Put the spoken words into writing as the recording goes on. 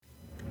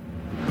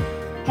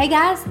Hey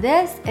guys,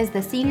 this is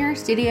the Senior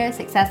Studio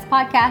Success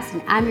Podcast,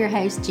 and I'm your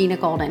host, Jena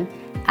Golden.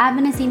 I've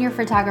been a senior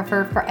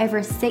photographer for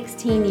over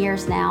 16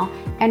 years now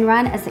and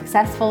run a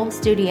successful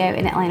studio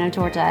in Atlanta,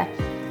 Georgia.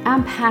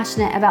 I'm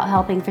passionate about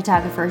helping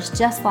photographers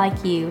just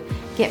like you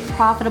get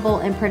profitable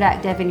and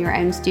productive in your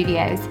own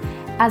studios.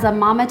 As a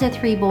mama to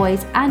 3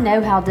 boys, I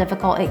know how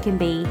difficult it can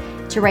be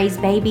to raise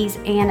babies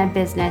and a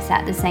business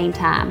at the same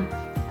time.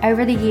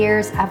 Over the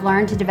years, I've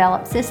learned to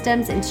develop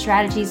systems and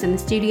strategies in the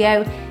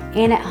studio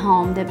and at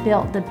home that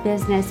built the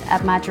business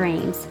of my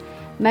dreams.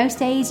 Most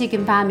days you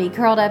can find me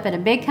curled up in a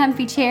big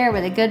comfy chair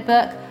with a good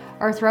book,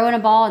 or throwing a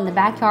ball in the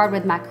backyard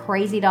with my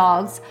crazy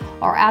dogs,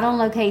 or out on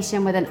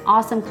location with an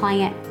awesome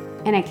client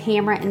and a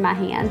camera in my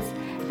hands.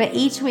 But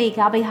each week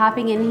I'll be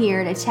hopping in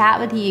here to chat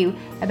with you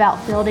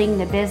about building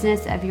the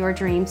business of your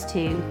dreams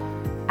too.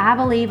 I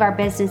believe our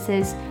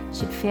businesses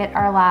should fit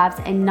our lives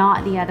and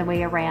not the other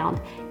way around.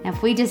 Now,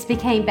 if we just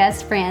became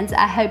best friends,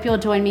 I hope you'll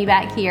join me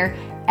back here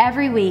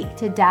every week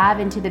to dive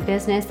into the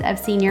business of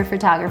senior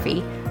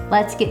photography.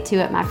 Let's get to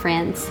it, my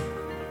friends.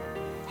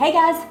 Hey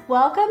guys,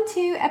 welcome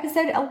to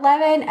episode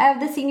 11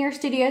 of the Senior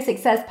Studio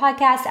Success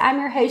Podcast. I'm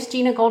your host,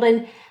 Jena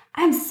Golden.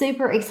 I'm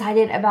super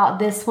excited about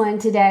this one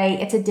today.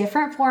 It's a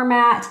different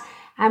format.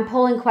 I'm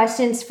pulling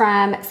questions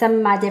from some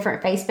of my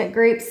different Facebook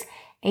groups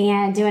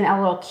and doing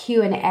a little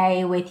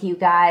Q&A with you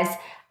guys.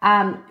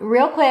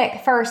 Real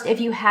quick, first,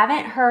 if you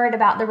haven't heard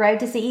about the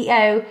Road to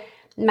CEO,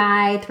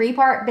 my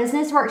 3-part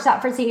business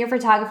workshop for senior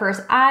photographers,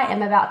 I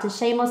am about to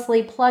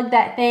shamelessly plug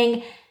that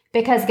thing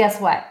because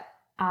guess what?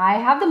 I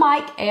have the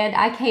mic and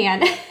I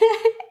can.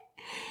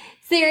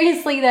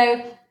 Seriously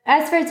though,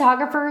 as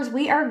photographers,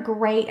 we are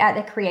great at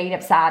the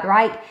creative side,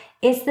 right?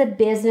 It's the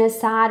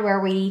business side where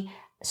we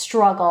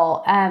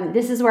struggle.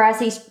 This is where I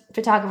see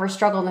photographers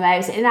struggle the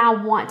most, and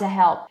I want to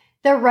help.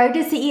 The Road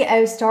to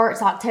CEO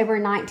starts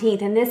October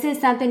 19th, and this is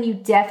something you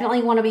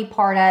definitely want to be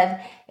part of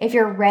if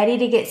you're ready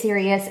to get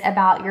serious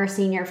about your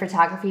senior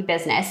photography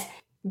business.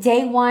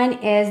 Day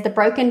 1 is the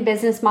broken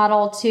business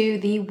model to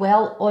the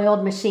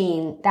well-oiled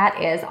machine.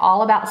 That is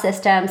all about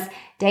systems.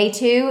 Day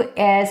 2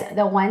 is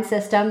the one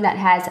system that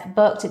has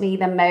booked me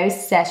the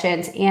most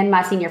sessions in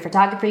my senior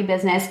photography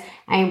business.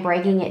 I am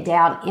breaking it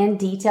down in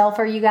detail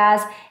for you guys.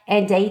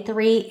 And day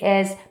 3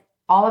 is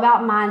all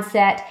about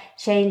mindset,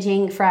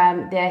 changing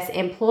from this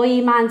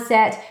employee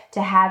mindset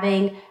to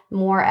having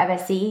more of a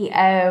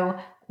CEO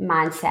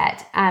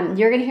mindset.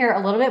 You're going to hear a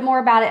little bit more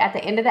about it at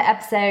the end of the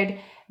episode,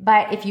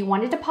 but if you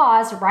wanted to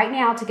pause right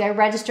now to go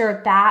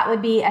register, that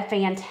would be a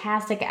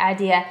fantastic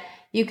idea.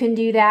 You can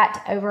do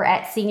that over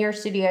at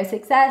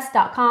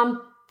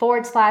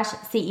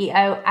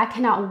seniorstudiosuccess.com/CEO. I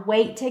cannot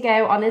wait to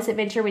go on this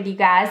adventure with you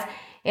guys.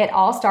 It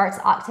all starts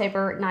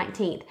October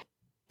 19th.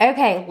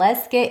 Okay,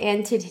 let's get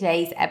into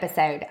today's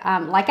episode.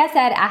 Like I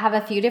said, I have a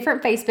few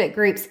different Facebook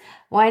groups.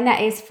 One that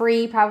is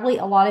free, probably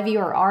a lot of you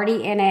are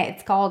already in it.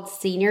 It's called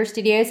Senior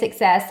Studio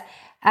Success.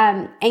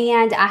 And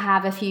I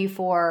have a few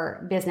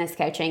for business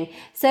coaching.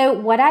 So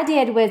what I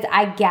did was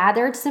I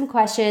gathered some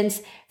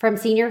questions from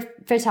senior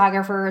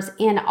photographers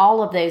in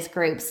all of those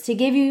groups to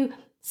give you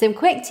some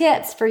quick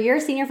tips for your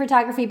senior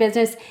photography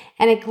business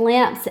and a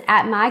glimpse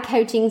at my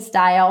coaching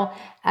style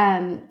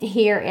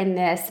here in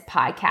this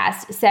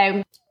podcast.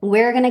 So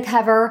we're going to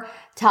cover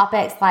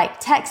topics like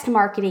text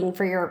marketing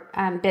for your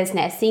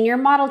business, senior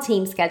model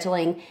team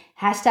scheduling,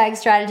 hashtag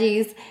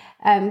strategies,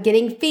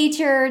 getting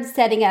featured,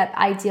 setting up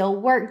ideal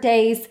work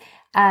days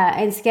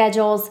and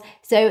schedules.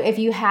 So if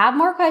you have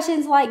more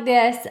questions like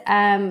this,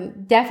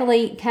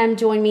 definitely come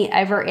join me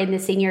over in the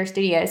Senior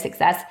Studio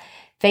Success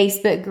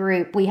Facebook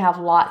group. We have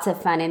lots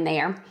of fun in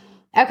there.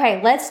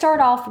 Okay, let's start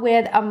off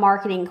with a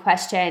marketing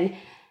question.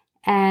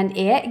 And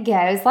it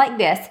goes like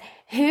this.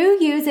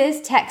 Who uses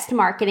text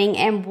marketing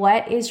and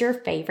what is your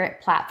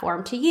favorite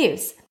platform to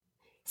use?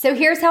 So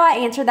here's how I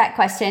answered that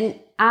question.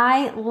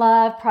 I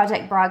love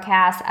Project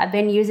Broadcast. I've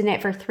been using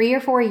it for 3 or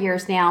 4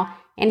 years now,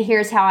 and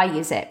here's how I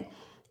use it.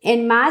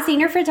 In my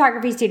senior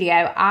photography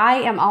studio, I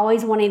am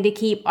always wanting to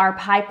keep our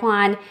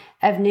pipeline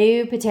of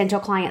new potential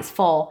clients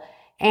full.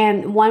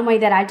 And one way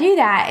that I do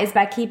that is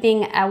by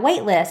keeping a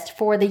wait list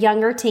for the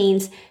younger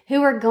teens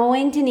who are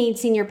going to need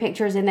senior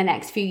pictures in the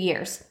next few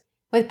years.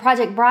 With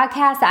Project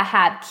Broadcast, I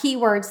have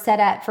keywords set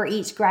up for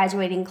each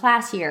graduating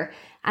class year.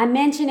 I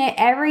mention it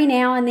every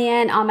now and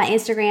then on my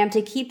Instagram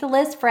to keep the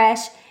list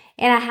fresh,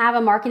 and I have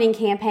a marketing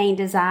campaign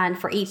designed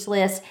for each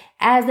list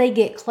as they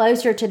get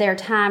closer to their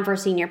time for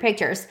senior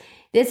pictures.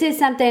 This is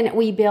something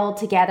we build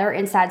together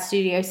inside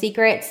Studio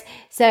Secrets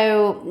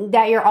so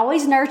that you're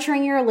always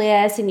nurturing your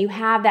list and you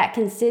have that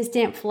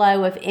consistent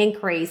flow of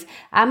inquiries.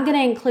 I'm going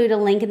to include a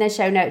link in the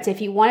show notes. If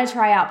you want to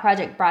try out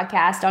Project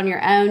Broadcast on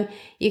your own,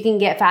 you can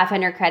get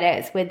 500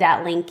 credits with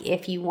that link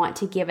if you want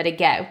to give it a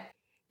go.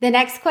 The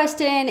next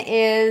question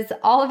is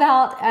all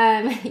about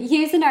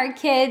using our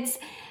kids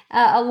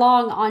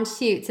along on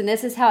shoots, and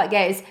this is how it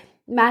goes.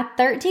 My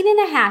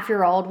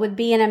 13-and-a-half-year-old would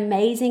be an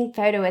amazing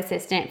photo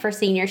assistant for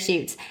senior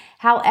shoots.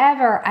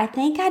 However, I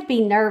think I'd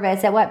be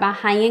nervous at what my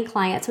high-end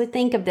clients would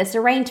think of this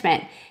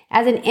arrangement.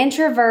 As an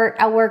introvert,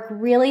 I work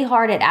really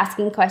hard at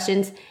asking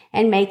questions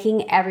and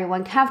making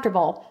everyone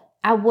comfortable.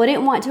 I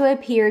wouldn't want to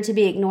appear to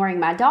be ignoring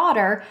my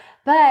daughter,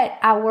 but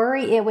I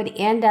worry it would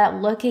end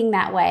up looking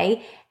that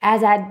way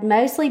as I'd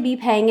mostly be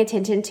paying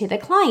attention to the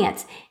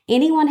clients.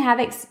 Anyone have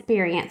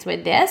experience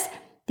with this?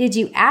 Did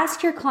you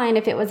ask your client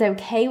if it was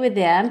okay with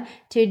them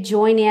to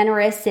join in or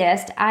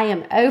assist? I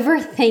am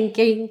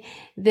overthinking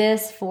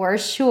this for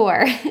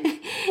sure.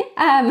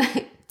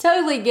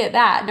 Totally get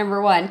that,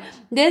 number one.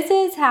 This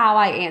is how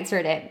I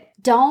answered it.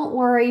 Don't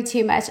worry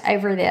too much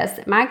over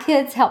this. My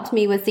kids helped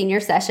me with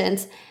senior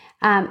sessions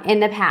in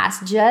the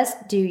past.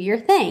 Just do your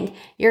thing.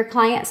 Your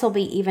clients will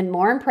be even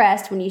more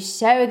impressed when you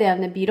show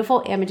them the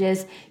beautiful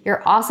images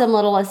your awesome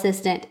little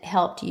assistant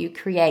helped you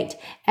create.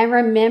 And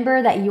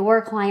remember that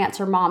your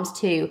clients are moms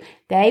too.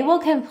 They will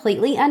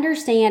completely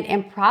understand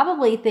and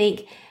probably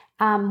think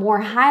more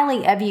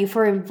highly of you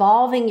for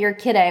involving your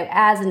kiddo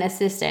as an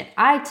assistant.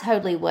 I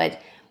totally would.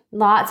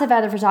 Lots of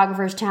other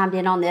photographers chimed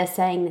in on this,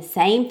 saying the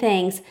same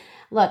things.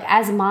 Look,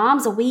 as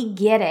moms, we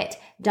get it.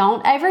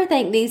 Don't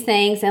overthink these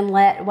things and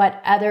let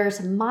what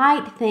others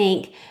might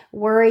think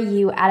worry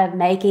you out of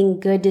making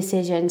good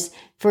decisions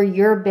for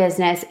your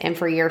business and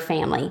for your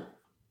family.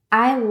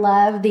 I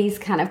love these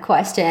kind of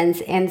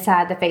questions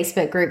inside the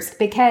Facebook groups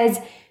because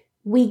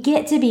we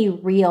get to be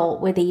real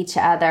with each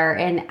other.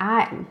 And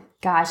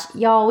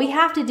y'all, we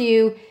have to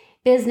do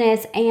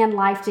business and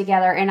life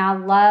together. And I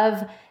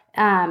love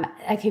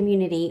a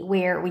community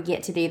where we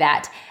get to do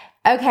that.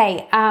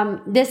 Okay,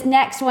 this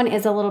next one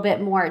is a little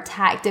bit more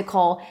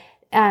tactical.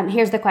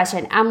 Here's the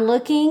question. I'm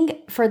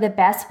looking for the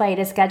best way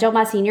to schedule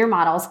my senior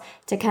models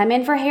to come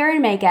in for hair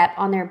and makeup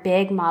on their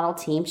big model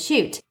team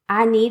shoot.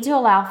 I need to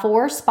allow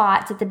 4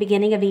 spots at the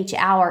beginning of each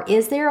hour.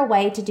 Is there a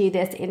way to do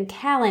this in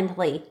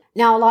Calendly?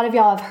 Now, a lot of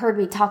y'all have heard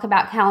me talk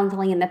about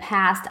Calendly in the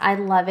past. I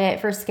love it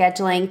for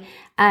scheduling.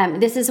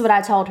 This is what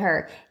I told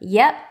her.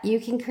 Yep, you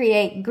can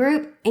create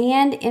group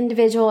and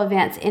individual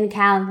events in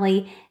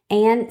Calendly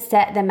and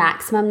set the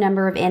maximum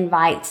number of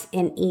invites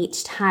in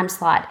each time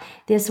slot.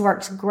 This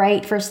works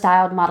great for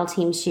styled model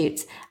team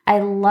shoots. I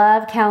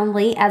love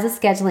Calendly as a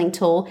scheduling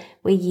tool.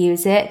 We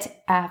use it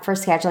for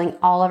scheduling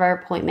all of our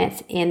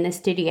appointments in the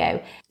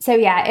studio. So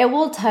yeah, it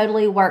will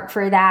totally work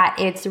for that.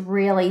 It's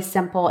really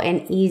simple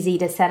and easy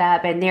to set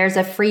up. And there's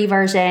a free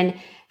version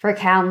for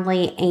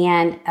Calendly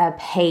and a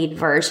paid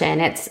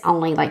version. It's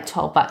only like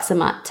 $12 a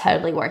month.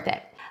 Totally worth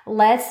it.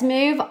 Let's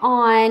move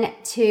on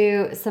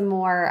to some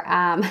more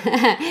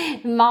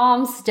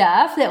mom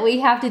stuff that we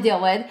have to deal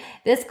with.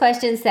 This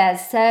question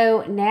says,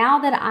 so now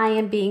that I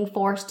am being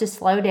forced to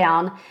slow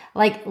down,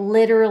 like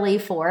literally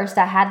forced,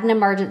 I had an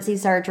emergency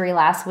surgery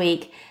last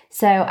week,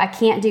 so I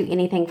can't do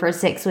anything for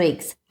 6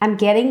 weeks. I'm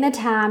getting the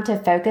time to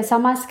focus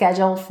on my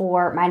schedule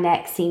for my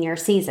next senior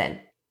season.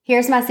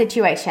 Here's my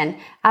situation.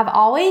 I've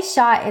always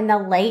shot in the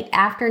late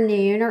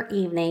afternoon or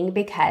evening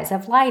because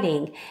of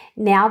lighting.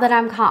 Now that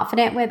I'm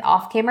confident with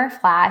off-camera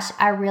flash,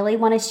 I really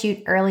want to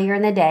shoot earlier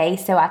in the day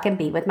so I can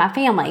be with my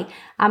family.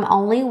 I'm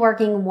only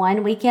working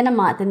 1 weekend a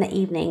month in the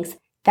evenings.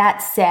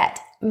 That's set.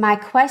 My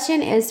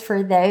question is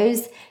for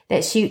those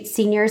that shoot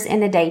seniors in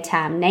the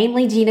daytime,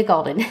 namely Jena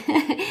Golden.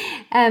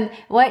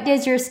 What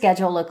does your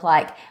schedule look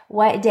like?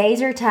 What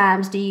days or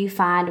times do you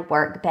find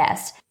work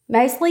best?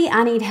 Mostly,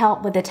 I need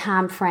help with the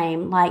time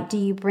frame. Like, do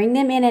you bring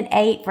them in at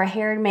 8 for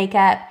hair and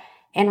makeup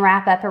and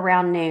wrap up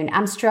around noon?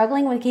 I'm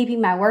struggling with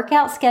keeping my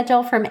workout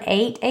schedule from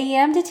 8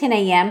 a.m. to 10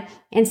 a.m.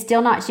 and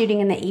still not shooting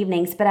in the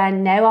evenings, but I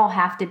know I'll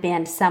have to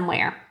bend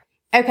somewhere.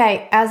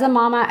 Okay, as a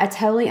mama, I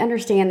totally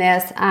understand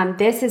this.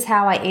 This is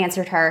how I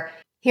answered her.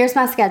 Here's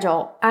my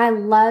schedule. I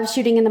love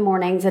shooting in the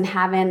mornings and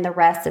having the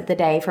rest of the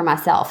day for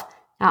myself.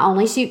 I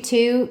only shoot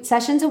 2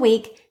 sessions a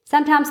week,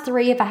 sometimes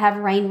 3 if I have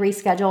rain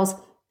reschedules,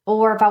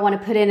 or if I want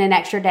to put in an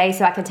extra day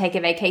so I can take a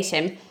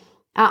vacation.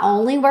 I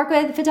only work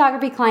with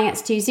photography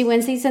clients Tuesday,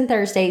 Wednesdays, and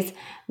Thursdays.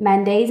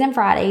 Mondays and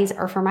Fridays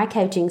are for my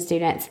coaching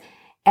students.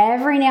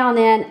 Every now and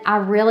then, I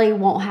really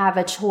won't have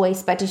a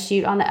choice but to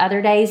shoot on the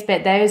other days,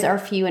 but those are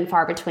few and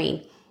far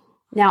between.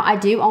 Now, I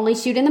do only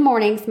shoot in the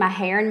mornings. My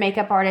hair and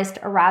makeup artist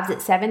arrives at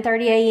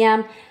 7:30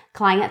 a.m.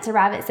 Clients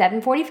arrive at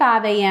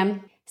 7:45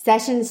 a.m.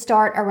 Sessions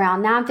start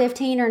around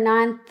 9:15 or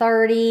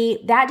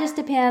 9:30. That just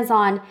depends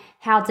on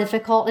how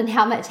difficult and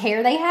how much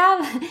hair they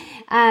have.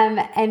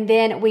 And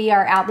then we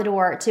are out the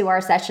door to our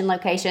session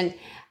location.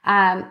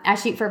 I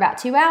shoot for about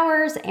 2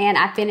 hours and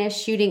I finish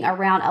shooting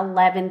around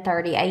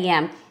 11:30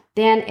 a.m.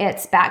 Then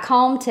it's back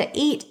home to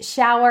eat,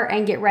 shower,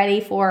 and get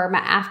ready for my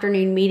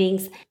afternoon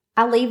meetings.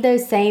 I leave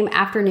those same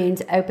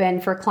afternoons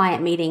open for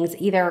client meetings,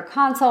 either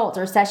consults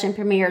or session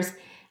premieres.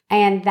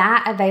 And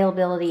that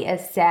availability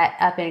is set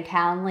up in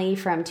Calendly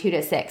from 2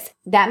 to 6.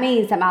 That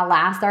means that my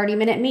last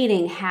 30-minute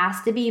meeting has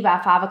to be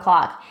by 5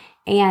 o'clock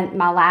and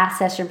my last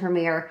session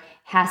premiere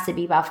has to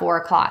be by 4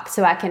 o'clock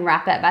so I can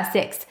wrap up by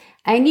 6.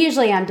 And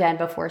usually I'm done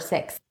before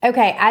 6.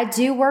 Okay, I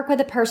do work with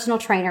a personal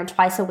trainer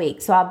twice a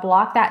week, so I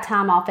block that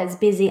time off as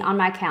busy on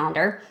my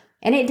calendar.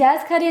 And it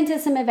does cut into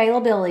some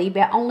availability,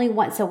 but only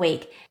once a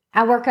week.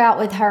 I work out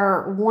with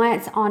her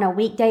once on a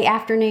weekday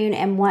afternoon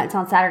and once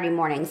on Saturday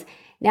mornings.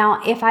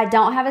 Now, if I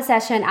don't have a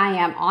session, I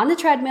am on the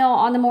treadmill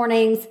on the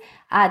mornings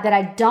that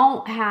I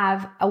don't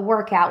have a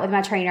workout with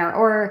my trainer,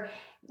 or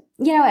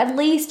at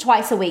least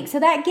twice a week. So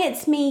that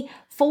gets me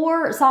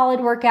 4 solid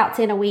workouts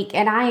in a week,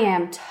 and I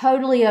am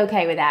totally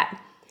okay with that.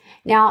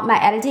 Now,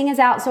 my editing is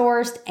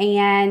outsourced,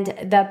 and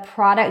the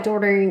product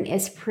ordering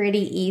is pretty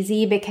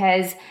easy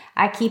because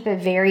I keep a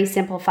very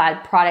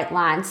simplified product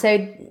line. So,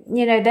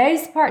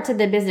 those parts of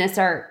the business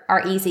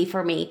are easy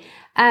for me.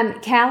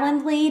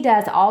 Calendly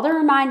does all the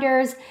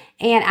reminders,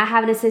 and I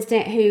have an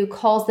assistant who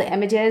calls the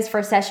images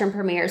for session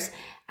premieres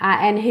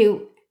and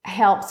who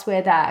helps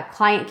with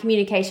client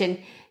communication.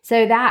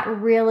 So that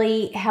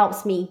really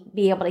helps me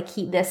be able to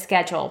keep this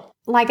schedule.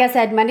 Like I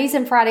said, Mondays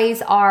and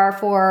Fridays are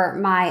for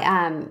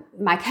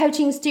my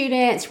coaching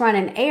students,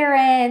 running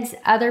errands,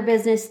 other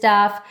business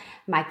stuff,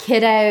 my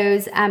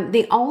kiddos.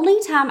 The only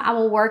time I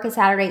will work a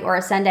Saturday or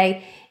a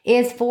Sunday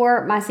is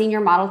for my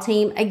senior model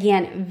team.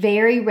 Again,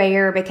 very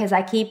rare because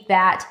I keep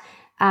that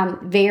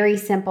very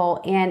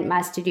simple in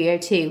my studio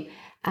too.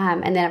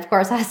 And then, of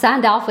course, I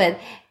signed off with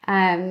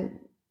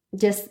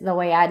just the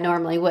way I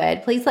normally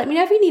would. Please let me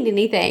know if you need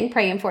anything.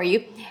 Praying for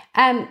you.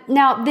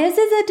 Now, this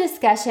is a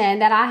discussion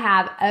that I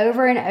have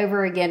over and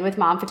over again with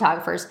mom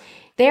photographers.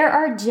 There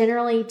are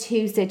generally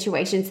 2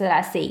 situations that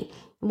I see.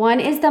 One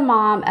is the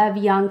mom of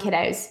young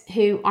kiddos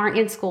who aren't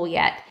in school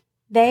yet.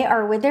 They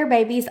are with their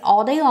babies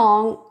all day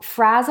long,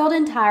 frazzled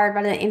and tired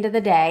by the end of the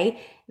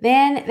day.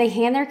 Then they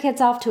hand their kids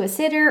off to a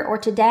sitter or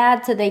to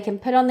dad so they can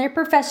put on their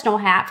professional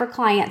hat for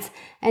clients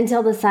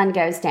until the sun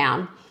goes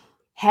down.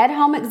 Head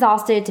home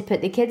exhausted to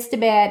put the kids to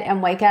bed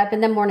and wake up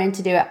in the morning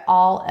to do it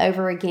all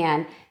over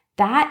again.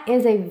 That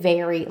is a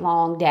very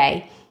long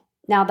day.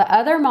 Now, the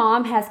other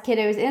mom has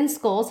kiddos in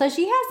school, so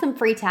she has some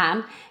free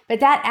time,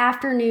 but that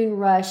afternoon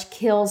rush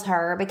kills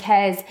her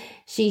because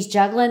she's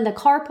juggling the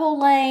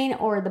carpool lane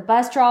or the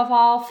bus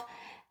drop-off.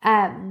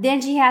 Then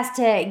she has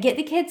to get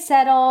the kids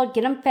settled,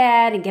 get them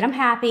fed, and get them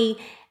happy,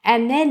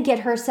 and then get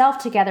herself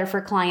together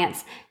for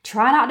clients.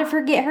 Try not to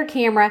forget her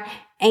camera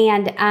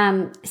and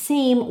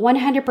seem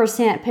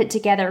 100% put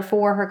together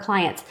for her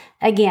clients.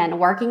 Again,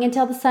 working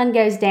until the sun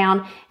goes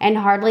down and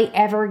hardly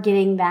ever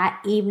getting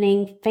that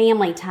evening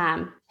family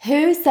time.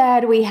 Who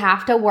said we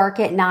have to work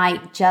at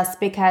night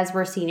just because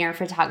we're senior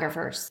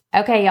photographers?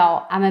 Okay,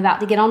 y'all, I'm about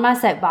to get on my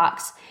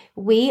soapbox.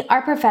 We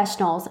are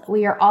professionals.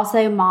 We are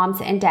also moms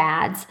and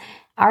dads.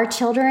 Our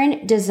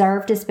children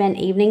deserve to spend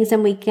evenings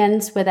and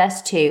weekends with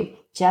us too,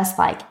 just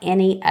like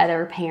any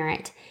other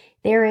parent.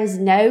 There is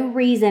no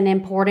reason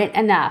important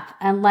enough,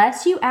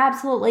 unless you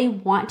absolutely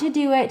want to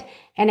do it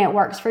and it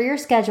works for your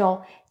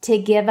schedule, to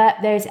give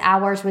up those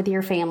hours with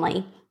your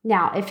family.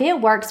 Now, if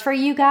it works for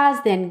you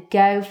guys, then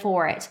go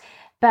for it.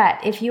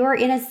 But if you're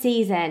in a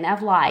season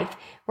of life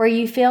where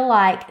you feel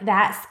like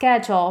that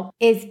schedule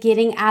is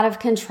getting out of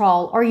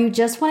control, or you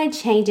just want to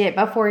change it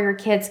before your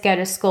kids go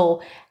to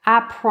school,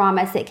 I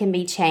promise it can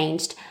be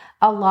changed.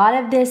 A lot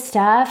of this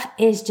stuff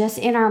is just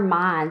in our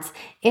minds.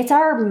 It's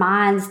our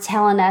minds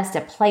telling us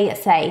to play it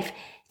safe,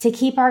 to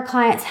keep our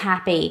clients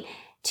happy,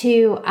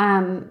 to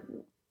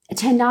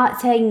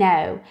not say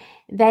no.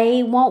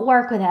 They won't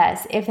work with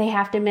us if they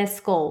have to miss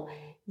school.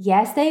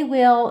 Yes, they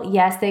will.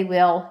 Yes, they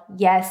will.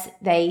 Yes,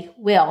 they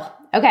will.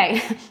 Okay,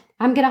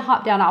 I'm going to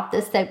hop down off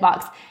this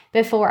soapbox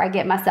before I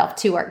get myself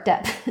too worked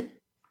up.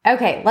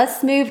 Okay,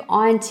 let's move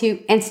on to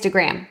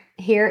Instagram.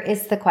 Here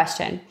is the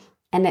question,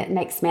 and it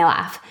makes me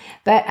laugh.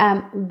 But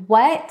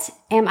what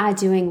am I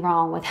doing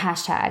wrong with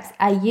hashtags?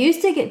 I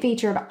used to get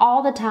featured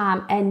all the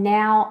time, and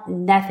now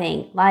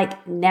nothing,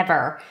 like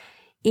never.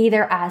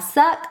 Either I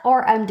suck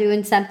or I'm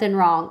doing something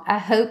wrong. I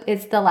hope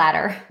it's the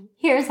latter.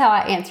 Here's how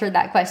I answered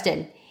that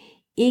question.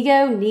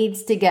 Ego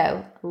needs to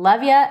go.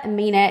 Love ya,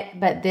 mean it,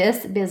 but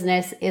this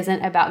business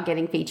isn't about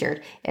getting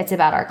featured. It's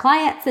about our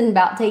clients and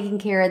about taking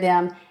care of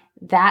them.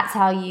 That's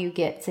how you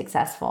get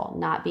successful,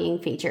 not being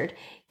featured.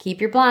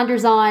 Keep your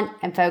blinders on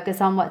and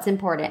focus on what's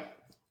important.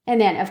 And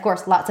then, of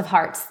course, lots of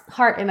heart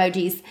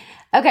emojis.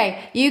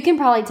 Okay, you can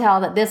probably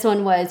tell that this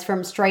one was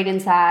from straight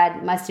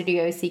inside my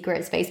Studio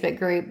Secrets Facebook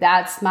group.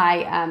 That's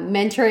my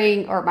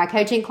mentoring or my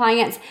coaching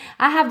clients.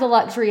 I have the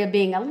luxury of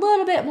being a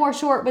little bit more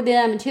short with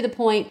them and to the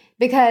point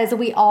because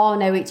we all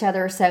know each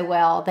other so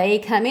well. They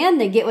come in,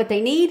 they get what they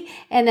need,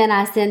 and then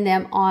I send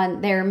them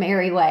on their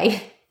merry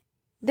way.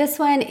 This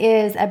one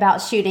is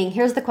about shooting.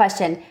 Here's the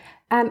question.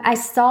 I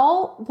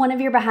saw one of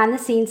your behind the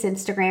scenes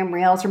Instagram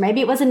reels, or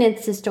maybe it was an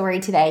Insta story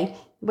today,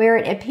 where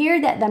it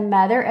appeared that the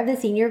mother of the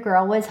senior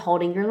girl was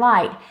holding your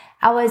light.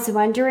 I was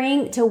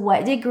wondering to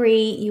what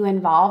degree you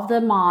involve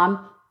the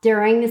mom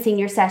during the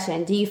senior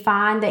session. Do you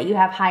find that you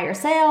have higher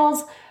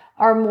sales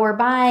or more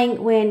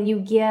buying when you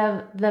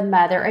give the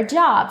mother a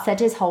job,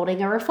 such as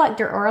holding a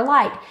reflector or a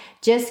light?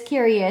 Just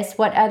curious,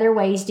 what other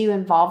ways do you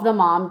involve the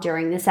mom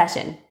during the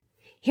session?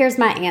 Here's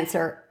my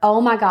answer. Oh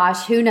my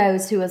gosh, who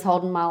knows who is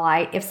holding my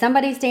light? If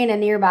somebody's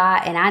standing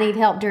nearby and I need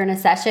help during a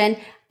session,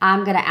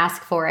 I'm going to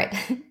ask for it.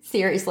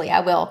 Seriously, I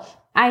will.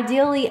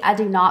 Ideally, I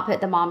do not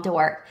put the mom to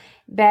work,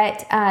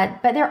 but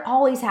they're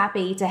always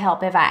happy to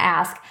help if I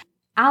ask.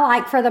 I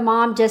like for the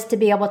mom just to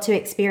be able to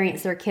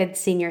experience their kid's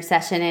senior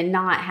session and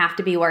not have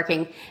to be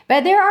working.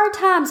 But there are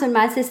times when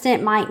my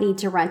assistant might need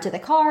to run to the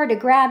car to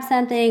grab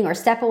something or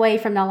step away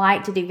from the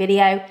light to do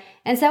video.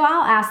 And so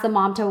I'll ask the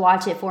mom to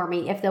watch it for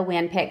me if the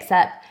wind picks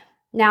up.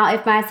 Now,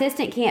 if my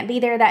assistant can't be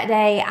there that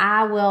day,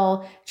 I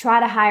will try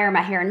to hire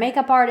my hair and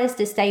makeup artist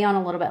to stay on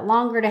a little bit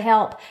longer to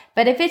help.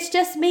 But if it's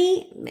just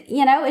me,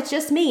 it's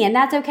just me, and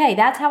that's okay.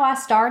 That's how I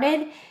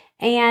started,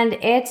 and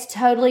it's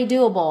totally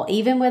doable,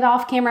 even with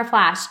off-camera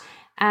flash.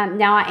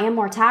 Now, I am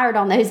more tired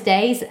on those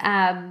days, but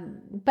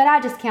I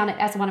just count it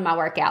as one of my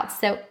workouts.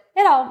 So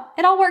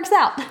it all works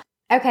out.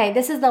 Okay,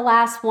 this is the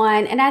last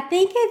one, and I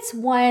think it's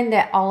one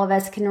that all of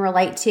us can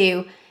relate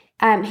to.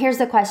 Here's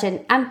the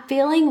question. I'm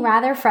feeling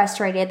rather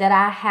frustrated that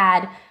I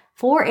had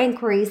 4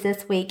 inquiries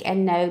this week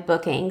and no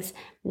bookings.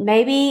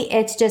 Maybe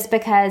it's just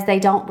because they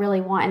don't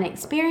really want an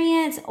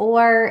experience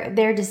or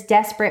they're just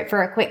desperate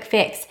for a quick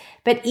fix.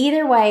 But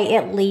either way,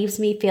 it leaves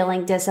me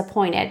feeling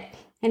disappointed.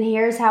 And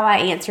here's how I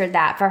answered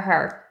that for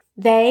her.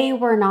 They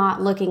were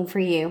not looking for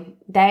you.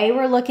 They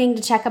were looking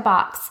to check a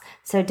box.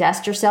 So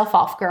dust yourself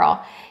off,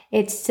 girl.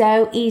 It's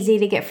so easy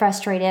to get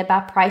frustrated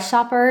by price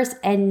shoppers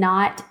and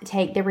not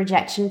take the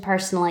rejection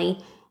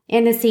personally.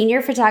 In the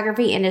senior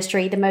photography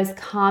industry, the most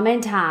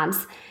common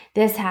times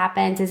this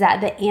happens is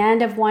at the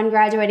end of one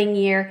graduating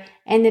year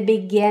and the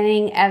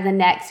beginning of the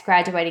next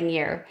graduating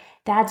year.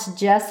 That's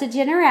just a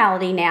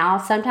generality now.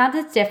 Sometimes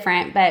it's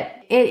different, but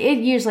it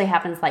usually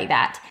happens like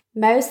that.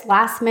 Most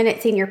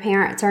last-minute senior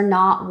parents are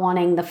not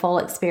wanting the full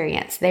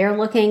experience. They're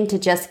looking to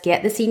just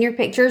get the senior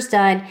pictures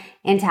done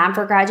in time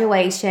for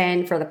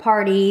graduation, for the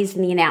parties,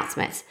 and the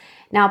announcements.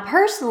 Now,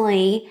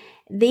 personally,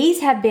 these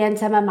have been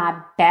some of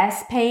my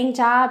best paying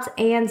jobs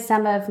and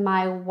some of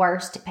my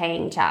worst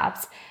paying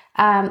jobs.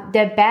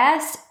 The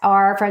best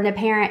are from the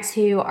parents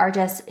who are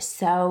just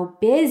so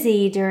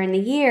busy during the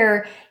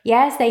year.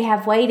 Yes, they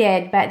have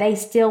waited, but they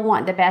still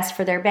want the best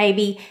for their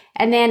baby.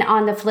 And then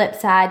on the flip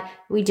side,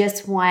 we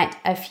just want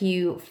a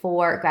few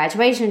for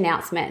graduation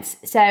announcements.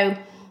 So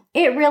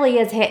it really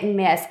is hit and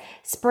miss.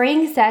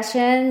 Spring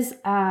sessions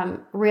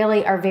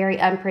really are very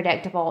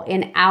unpredictable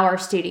in our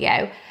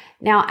studio.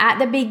 Now, at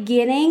the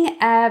beginning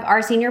of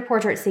our senior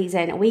portrait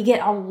season, we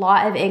get a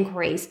lot of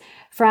inquiries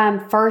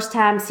from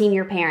first-time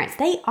senior parents.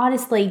 They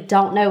honestly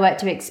don't know what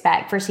to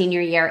expect for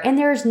senior year, and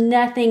there's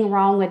nothing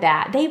wrong with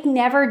that. They've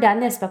never done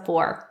this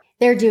before.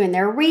 They're doing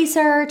their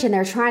research, and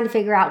they're trying to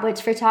figure out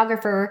which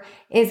photographer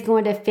is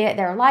going to fit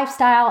their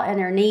lifestyle and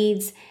their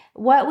needs.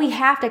 What we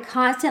have to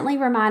constantly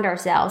remind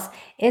ourselves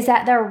is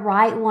that the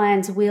right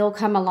ones will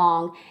come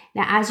along.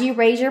 Now, as you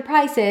raise your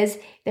prices,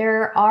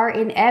 there are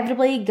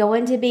inevitably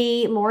going to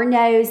be more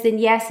no's than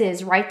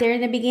yeses right there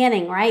in the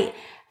beginning, right?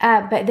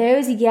 But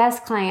those yes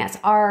clients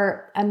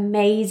are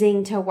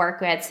amazing to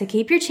work with. So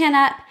keep your chin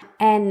up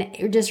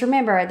and just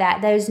remember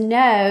that those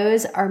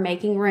no's are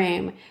making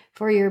room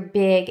for your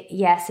big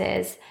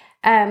yeses.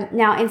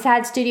 Now,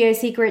 inside Studio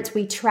Secrets,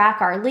 we track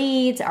our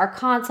leads, our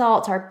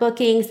consults, our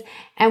bookings,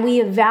 and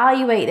we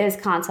evaluate those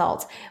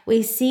consults.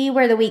 We see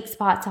where the weak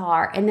spots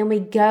are, and then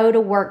we go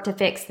to work to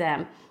fix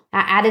them.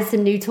 I added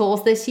some new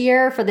tools this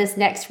year for this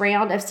next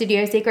round of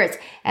Studio Secrets,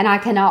 and I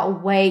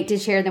cannot wait to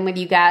share them with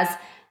you guys.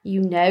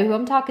 You know who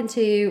I'm talking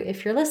to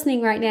if you're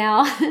listening right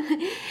now.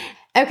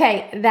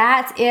 Okay,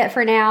 that's it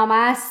for now,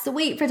 my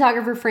sweet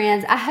photographer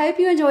friends. I hope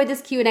you enjoyed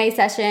this Q&A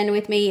session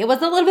with me. It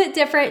was a little bit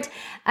different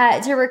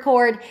to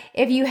record.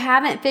 If you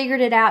haven't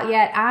figured it out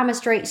yet, I'm a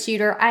straight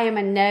shooter. I am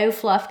a no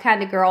fluff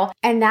kind of girl.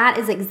 And that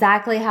is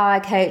exactly how I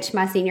coach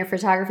my senior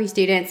photography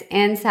students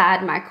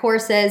inside my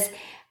courses.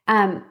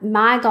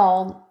 My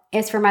goal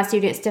is for my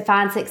students to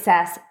find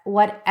success,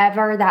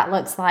 whatever that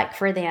looks like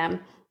for them.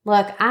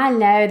 Look, I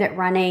know that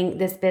running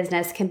this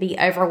business can be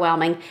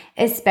overwhelming,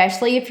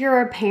 especially if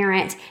you're a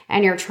parent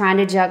and you're trying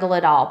to juggle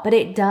it all, but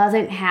it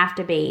doesn't have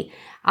to be.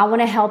 I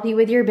want to help you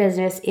with your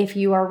business if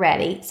you are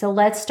ready. So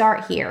let's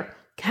start here.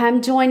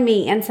 Come join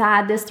me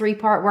inside this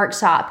 3-part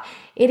workshop.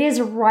 It is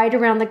right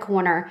around the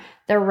corner,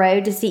 the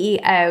road to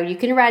CEO. You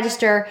can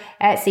register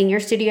at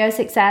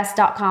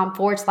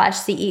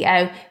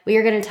seniorstudiosuccess.com/CEO. We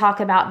are going to talk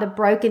about the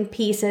broken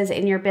pieces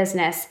in your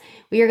business.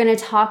 We are going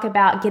to talk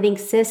about getting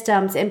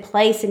systems in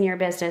place in your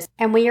business.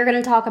 And we are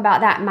going to talk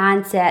about that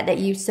mindset that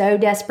you so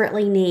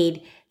desperately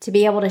need to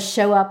be able to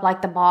show up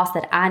like the boss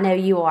that I know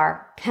you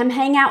are. Come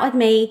hang out with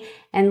me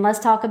and let's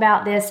talk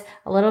about this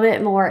a little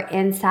bit more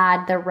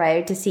inside the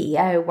Road to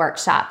CEO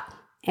workshop.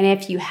 And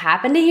if you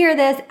happen to hear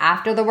this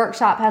after the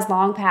workshop has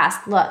long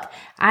passed, look,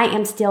 I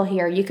am still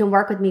here. You can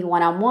work with me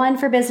one-on-one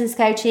for business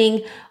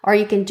coaching, or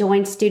you can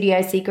join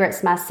Studio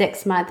Secrets, my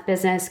 6-month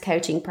business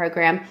coaching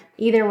program.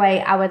 Either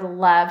way, I would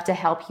love to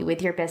help you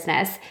with your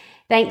business.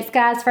 Thanks,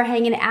 guys, for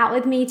hanging out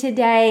with me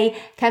today.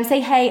 Come say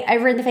hey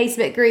over in the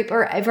Facebook group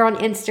or over on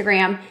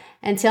Instagram.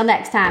 Until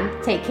next time,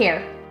 take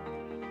care.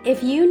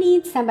 If you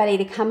need somebody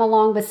to come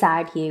along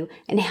beside you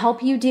and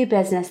help you do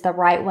business the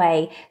right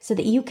way so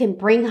that you can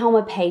bring home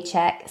a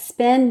paycheck,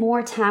 spend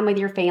more time with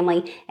your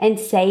family, and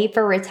save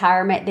for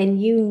retirement, then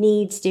you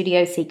need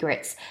Studio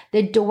Secrets.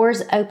 The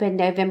doors open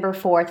November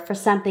 4th for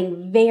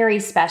something very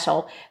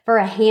special for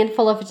a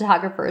handful of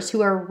photographers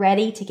who are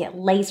ready to get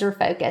laser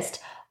focused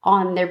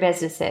on their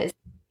businesses.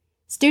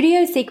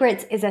 Studio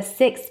Secrets is a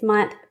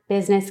 6-month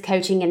business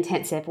coaching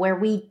intensive where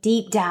we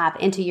deep dive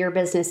into your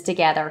business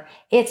together.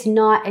 It's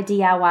not a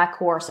DIY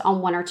course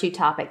on 1 or 2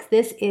 topics.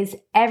 This is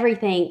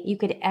everything you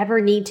could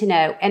ever need to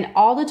know and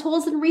all the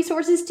tools and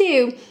resources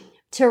too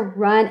to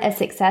run a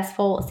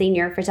successful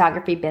senior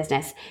photography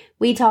business.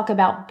 We talk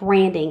about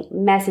branding,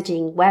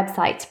 messaging,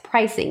 websites,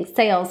 pricing,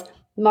 sales,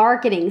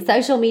 marketing,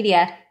 social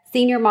media,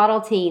 senior model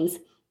teams,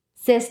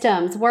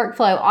 systems,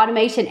 workflow,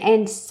 automation,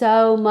 and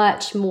so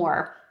much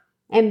more.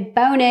 And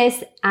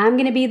bonus, I'm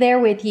going to be there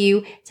with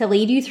you to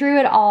lead you through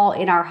it all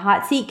in our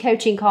hot seat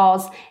coaching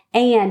calls.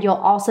 And you'll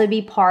also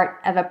be part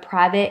of a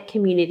private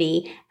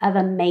community of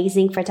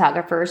amazing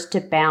photographers to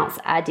bounce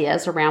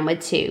ideas around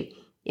with too.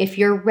 If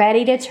you're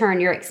ready to turn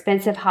your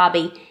expensive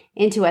hobby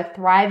into a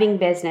thriving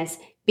business,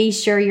 be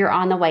sure you're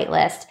on the wait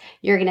list.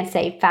 You're going to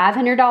save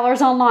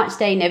 $500 on launch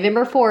day,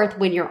 November 4th,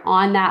 when you're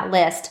on that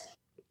list.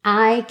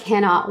 I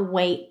cannot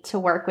wait to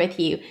work with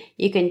you.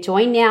 You can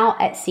join now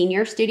at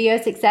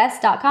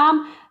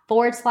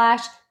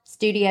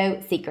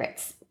seniorstudiosuccess.com/studio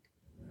secrets.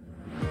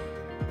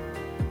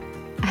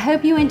 I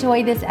hope you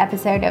enjoyed this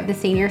episode of the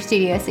Senior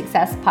Studio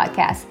Success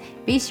Podcast.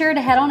 Be sure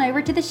to head on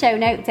over to the show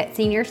notes at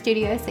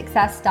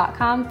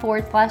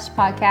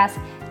seniorstudiosuccess.com/podcast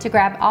to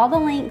grab all the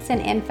links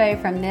and info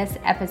from this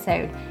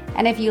episode.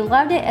 And if you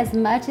loved it as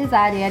much as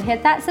I did,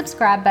 hit that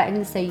subscribe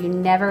button so you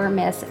never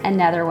miss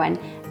another one.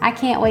 I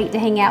can't wait to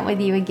hang out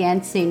with you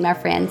again soon, my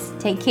friends.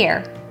 Take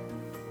care.